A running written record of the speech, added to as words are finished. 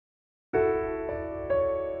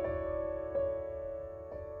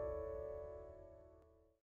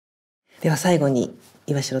では最後に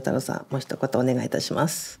岩代太郎さん、もう一言お願いいたしま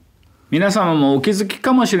す。皆様もお気づき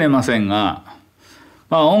かもしれませんが、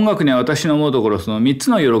音楽には私の思うところその3つ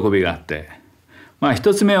の喜びがあって、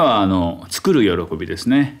1つ目は作る喜びです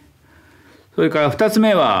ね。それから2つ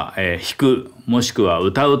目は、弾くもしくは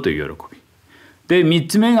歌うという喜びで、3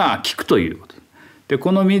つ目が聴くということで、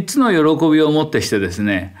この3つの喜びをもってしてです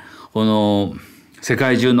ね、この世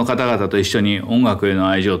界中の方々と一緒に音楽への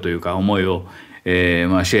愛情というか思いを、シ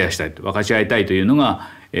ェアしたいと、分かち合いたいというのが、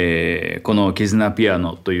この絆ピア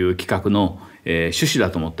ノという企画の、趣旨だ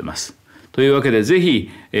と思ってます。というわけでぜひ、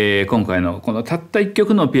今回のこのたった一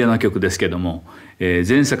曲のピアノ曲ですけども、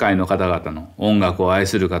全世界の方々の音楽を愛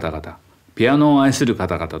する方々、ピアノを愛する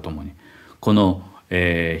方々ともにこの、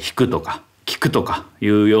弾くとか聴くとかい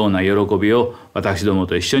うような喜びを私ども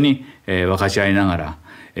と一緒に、分かち合いなが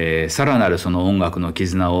ら、さらなるその音楽の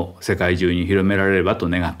絆を世界中に広められればと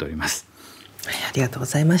願っております。ありがとうご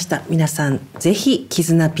ざいました。皆さんぜひ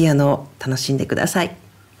絆ピアノを楽しんでください。